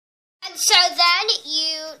And so then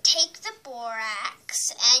you take the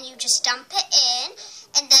borax and you just dump it in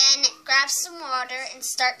and then grab some water and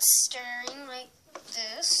start stirring like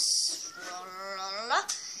this.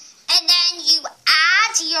 And then you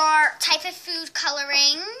add your type of food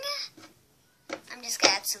coloring. I'm just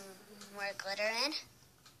going to add some more glitter in.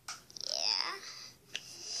 Yeah.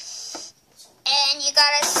 And you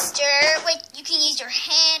got to stir. You can use your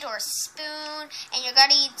hand or a spoon. And you're going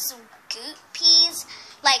to use some goat peas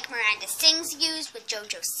like Miranda Sings used with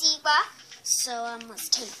Jojo Siwa. So let's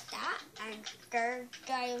take that and start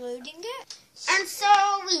diluting it. And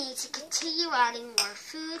so we need to continue adding more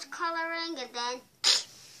food coloring and then...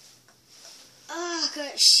 Oh,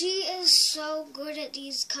 God, she is so good at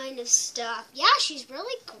these kind of stuff. Yeah, she's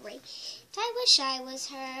really great. I wish I was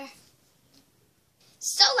her.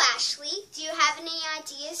 So, Ashley, do you have any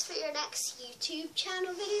ideas for your next YouTube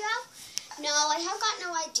channel video? No, I have got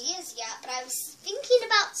no ideas yet, but I was thinking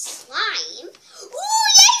about slime. Ooh,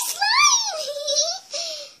 yay, slime!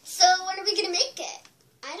 So, when are we going to make it?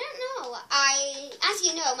 I don't know. As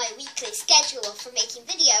you know, my weekly schedule for making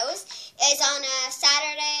videos is on a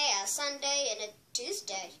Saturday, a Sunday, and a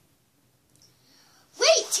Tuesday.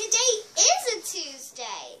 Wait, today is a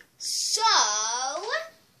Tuesday. So,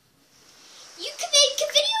 you can make a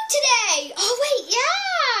video today. Oh, wait,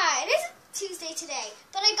 yeah. It is a Tuesday today,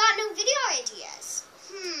 but I got no video ideas.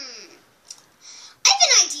 I have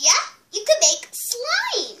an idea. You could make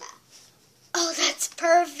slime. Oh, that's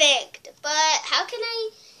perfect. But how can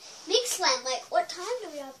I make slime? Like, what time do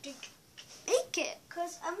we have to make it?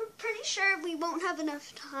 Because I'm pretty sure we won't have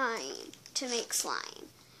enough time to make slime.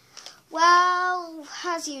 Well,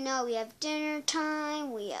 as you know, we have dinner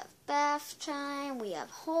time, we have bath time, we have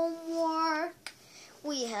homework,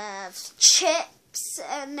 we have chips,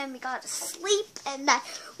 and then we gotta sleep, and then...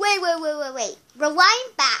 Wait.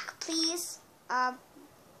 Rewind back, please.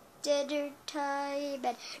 Dinner time,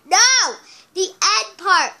 and... No! The end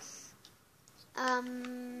part.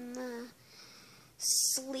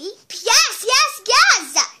 Sleep? Yes!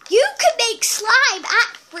 You could make slime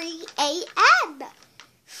at 3 a.m.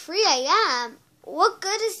 3 a.m.? What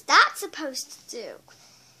good is that supposed to do?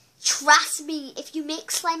 Trust me, if you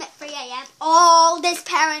make slime at 3 a.m., all this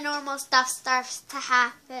paranormal stuff starts to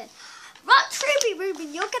happen. Not Ruby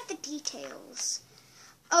Rubin, you'll get the details.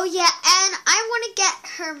 Oh yeah, and I want to get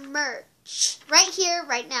her merch. Right here,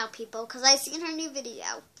 right now, people, because I've seen her new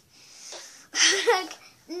video.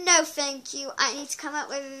 No, thank you. I need to come out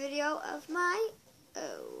with a video of my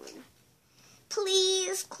own.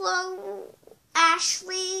 Please, Chloe,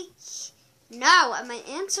 Ashley. No, and my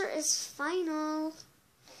answer is final.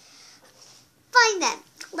 Fine then,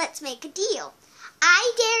 let's make a deal.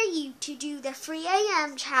 I dare you to do the 3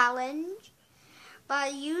 a.m. challenge by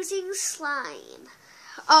using slime.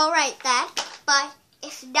 Alright then, but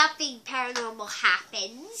if nothing paranormal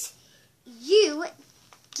happens, you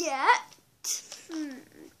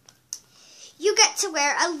get to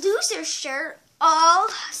wear a loser shirt all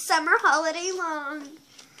summer holiday long.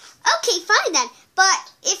 Okay, fine then,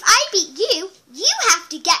 but if I beat you, you have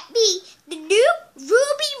to get me the new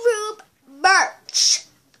Ruby Rube merch.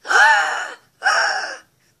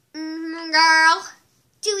 Girl,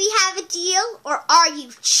 do we have a deal, or are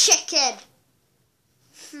you chicken?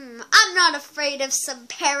 I'm not afraid of some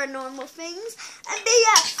paranormal things, and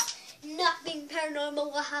yes, nothing paranormal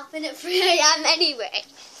will happen at 3 a.m. anyway.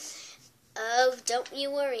 Oh, don't you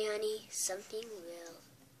worry, honey, something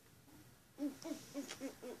will.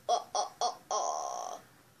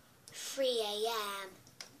 3 a.m.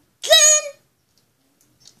 Glenn.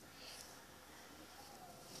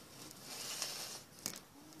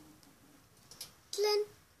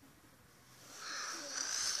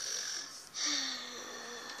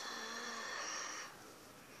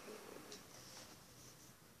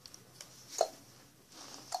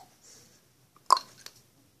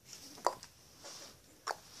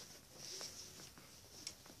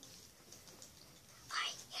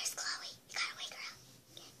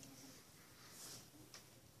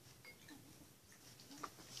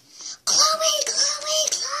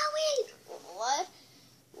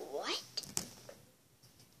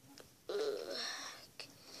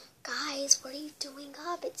 What are you doing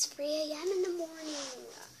up? It's 3 a.m. in the morning.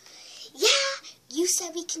 Yeah, you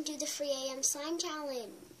said we can do the 3 a.m. slime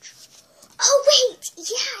challenge. Oh, wait.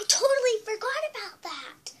 Yeah, I totally forgot about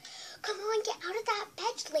that. Come on, get out of that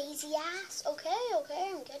bed, lazy ass. Okay,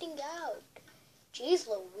 I'm getting out. Jeez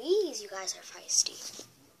Louise, you guys are feisty.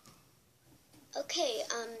 Okay,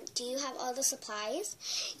 do you have all the supplies?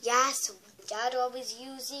 Yes, Dad always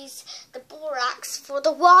uses the borax for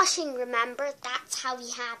the washing, remember? That's how we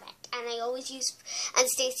have it. and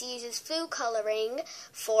Stacy uses food coloring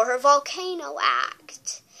for her volcano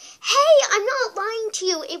act. Hey, I'm not lying to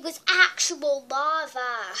you. It was actual lava.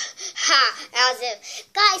 Ha, as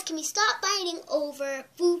if. Guys, can we stop fighting over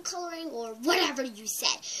food coloring or whatever you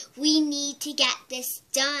said? We need to get this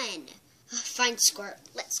done. Fine, Squirt.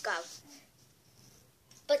 Let's go.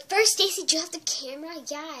 But first, Stacy, do you have the camera?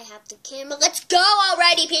 Yeah, I have the camera. Let's go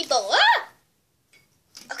already, people. Ah!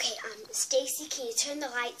 Okay, Stacy, can you turn the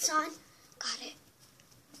lights on? Got it.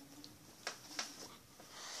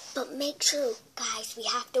 But make sure, guys, we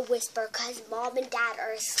have to whisper because Mom and Dad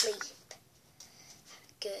are asleep.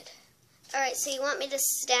 Good. Alright, so you want me to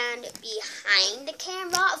stand behind the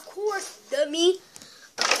camera? Of course, dummy.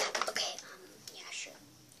 Okay, yeah, sure.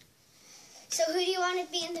 So who do you want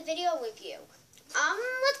to be in the video with you?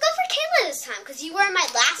 Let's go for Kayla this time because you were in my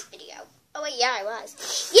last video. Oh, wait, yeah, I was.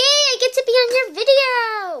 Yay, I get to be on your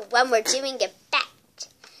video when we're doing a bet.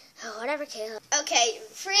 Oh, whatever, Kayla. Okay,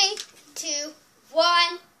 3, 2,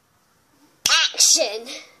 1... action!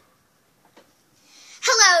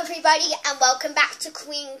 Hello everybody and welcome back to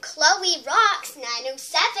Queen Chloe Rocks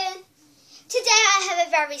 907. Today I have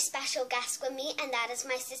a very special guest with me and that is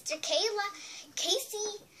my sister Kayla.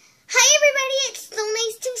 Casey. Hi everybody, it's so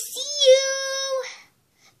nice to see you.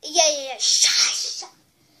 Yeah, shush.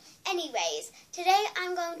 Anyways, today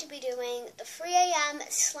I'm going to be doing the 3 a.m.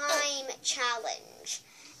 slime challenge.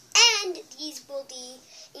 And these will be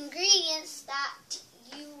ingredients that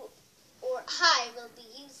you or I will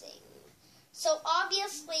be using. So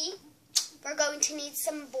obviously, we're going to need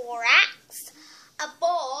some borax, a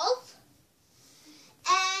ball,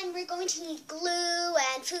 and we're going to need glue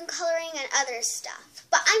and food coloring and other stuff.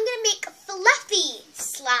 But I'm going to make a fluffy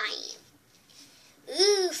slime.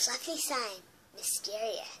 Ooh, fluffy slime.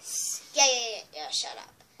 Mysterious. Yeah, shut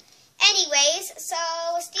up. Anyways, so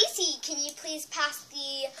Stacy, can you please pass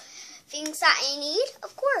the things that I need?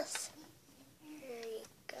 Of course.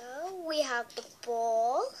 We have the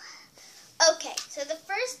bowl. Okay, so the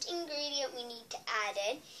first ingredient we need to add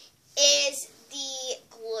in is the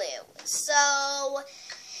glue. So,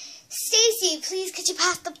 Stacy, please could you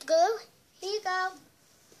pass the glue? Here you go.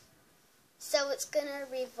 So it's going to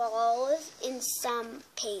revolve in some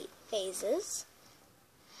phases.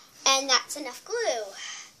 And that's enough glue.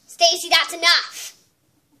 Stacy, that's enough.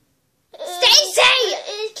 Stacy!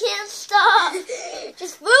 It can't stop.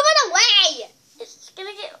 Just move it away. It's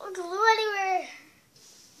gonna get glue anywhere.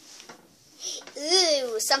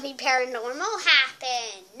 Ooh, something paranormal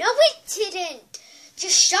happened. No, it didn't.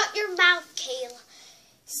 Just shut your mouth, Kayla.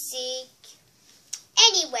 See?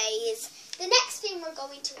 Anyways, the next thing we're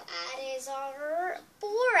going to add is our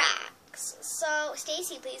borax. So,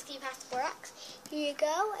 Stacy, please can you pass the borax? Here you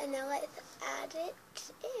go, and now let's add it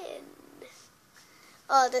in.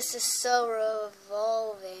 Oh, this is so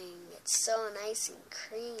revolving. It's so nice and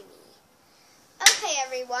creamy. Okay,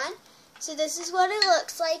 everyone, so this is what it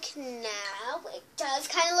looks like now. It does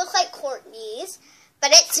kind of look like Courtney's,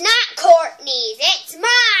 but it's not Courtney's, it's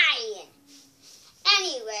mine!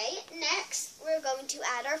 Anyway, next we're going to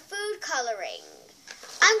add our food coloring.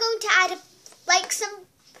 I'm going to add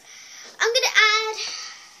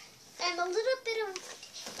a little bit of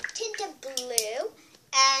tint of blue,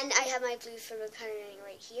 and I have my blue food coloring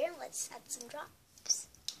right here. Let's add some drops.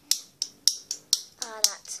 Oh,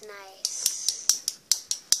 that's nice.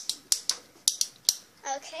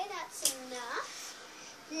 Okay, that's enough.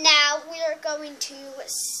 Now we're going to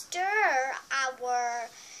stir our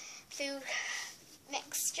food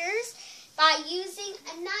mixtures by using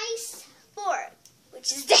a nice fork,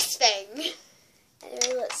 which is this thing.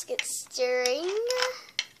 Anyway, let's get stirring.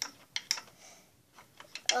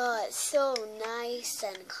 Oh, it's so nice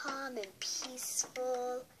and calm and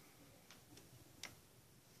peaceful.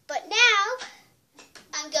 But now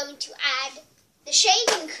I'm going to add the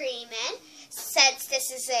shaving cream in. Since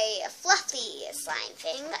this is a fluffy slime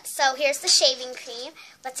thing. So here's the shaving cream.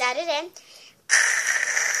 Let's add it in.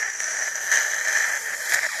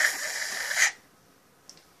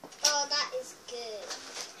 Oh, that is good.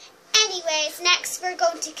 Anyways, next we're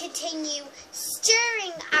going to continue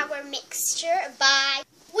stirring our mixture by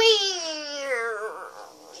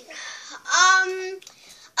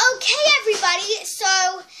okay, everybody.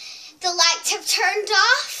 So the lights have turned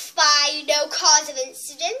off by no cause of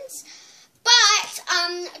incidents. But,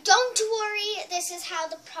 don't worry, this is how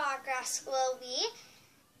the progress will be.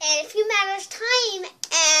 In a few matters of time,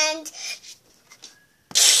 and...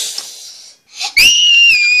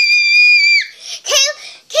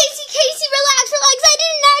 Casey, relax, I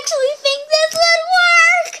didn't actually think this would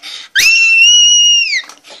work!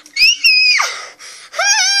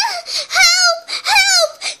 Help!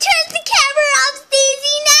 Turn the camera off,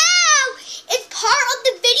 Stacy, now!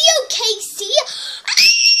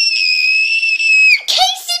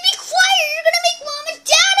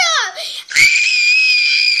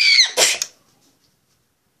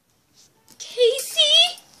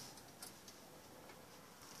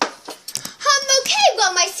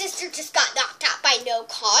 sister just got knocked out by no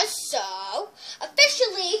cause, so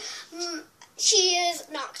officially she is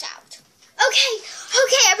knocked out. Okay,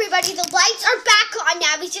 everybody, the lights are back on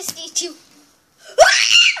now. We just need to...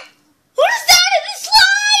 What is that in the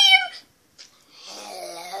slime?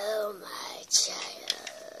 Hello, my child.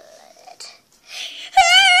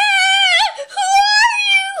 Who are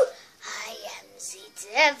you? I am the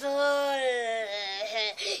devil.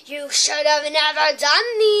 You should have never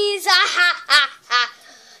done these.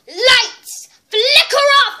 Lights, flicker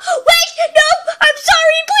off. Wait, no, I'm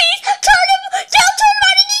sorry, please. Don't turn them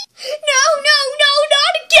on any. No,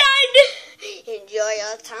 not again. Enjoy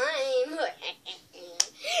your time.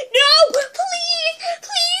 No, please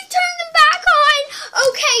turn them back on.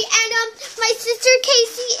 Okay, and my sister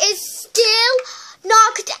Casey is still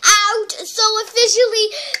knocked out, so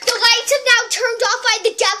officially the lights have now turned off by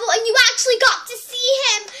the devil, and you actually got to see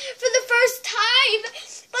him for the first time.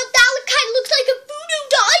 But that kind of looks like a voodoo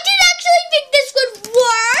doll. I didn't actually think this would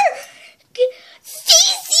work. See,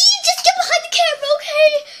 just get behind the camera,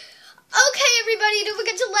 okay? Okay, everybody, don't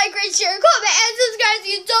forget to like, rate, share, comment, and subscribe so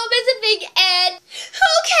you don't miss a thing. And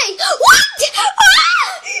okay, what?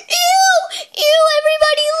 Ew,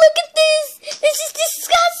 everybody, look at this. This is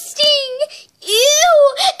disgusting. Ew,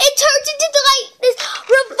 it turns into this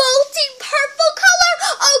revolting purple color.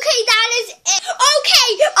 Okay, that is it. Okay,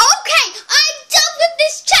 I'm done with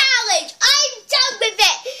this challenge. I'm done with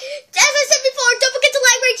it. As I said before, don't forget to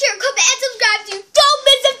like, rate, share, comment, and subscribe so you don't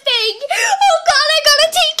miss a thing. Oh God, I gotta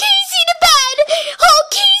take Casey to bed. Oh,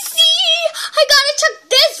 Casey, I gotta check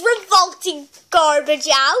this revolting garbage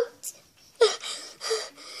out.